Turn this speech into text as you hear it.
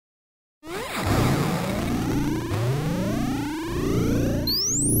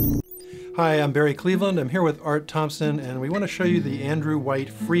Hi, I'm Barry Cleveland. I'm here with Art Thompson, and we want to show you the Andrew White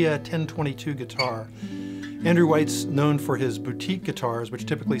Freja 1022 guitar. Andrew White's known for his boutique guitars, which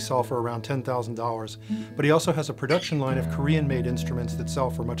typically sell for around $10,000, but he also has a production line of Korean-made instruments that sell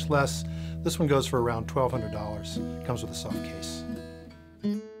for much less. This one goes for around $1,200. Comes with a soft case.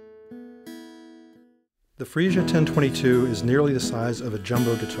 The Freja 1022 is nearly the size of a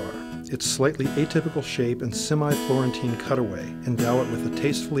jumbo guitar. Its slightly atypical shape and semi-Florentine cutaway endow it with a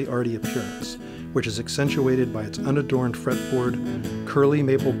tastefully arty appearance, which is accentuated by its unadorned fretboard, curly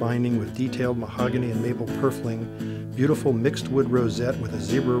maple binding with detailed mahogany and maple purfling, beautiful mixed wood rosette with a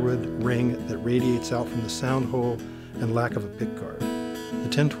zebrawood ring that radiates out from the sound hole, and lack of a pickguard.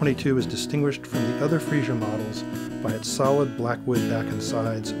 The 1022 is distinguished from the other Freja models by its solid black wood back and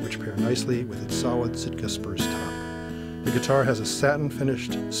sides, which pair nicely with its solid Sitka spruce top. The guitar has a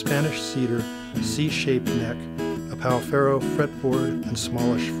satin-finished Spanish cedar C-shaped neck, a Pal-Ferro fretboard, and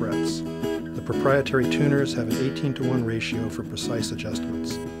smallish frets. The proprietary tuners have an 18:1 ratio for precise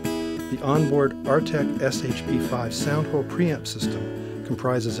adjustments. The onboard Artec SHB5 soundhole preamp system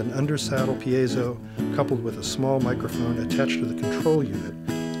comprises an undersaddle piezo coupled with a small microphone attached to the control unit,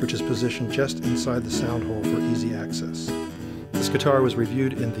 which is positioned just inside the soundhole for easy access. This guitar was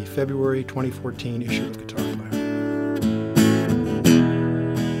reviewed in the February 2014 issue of Guitar.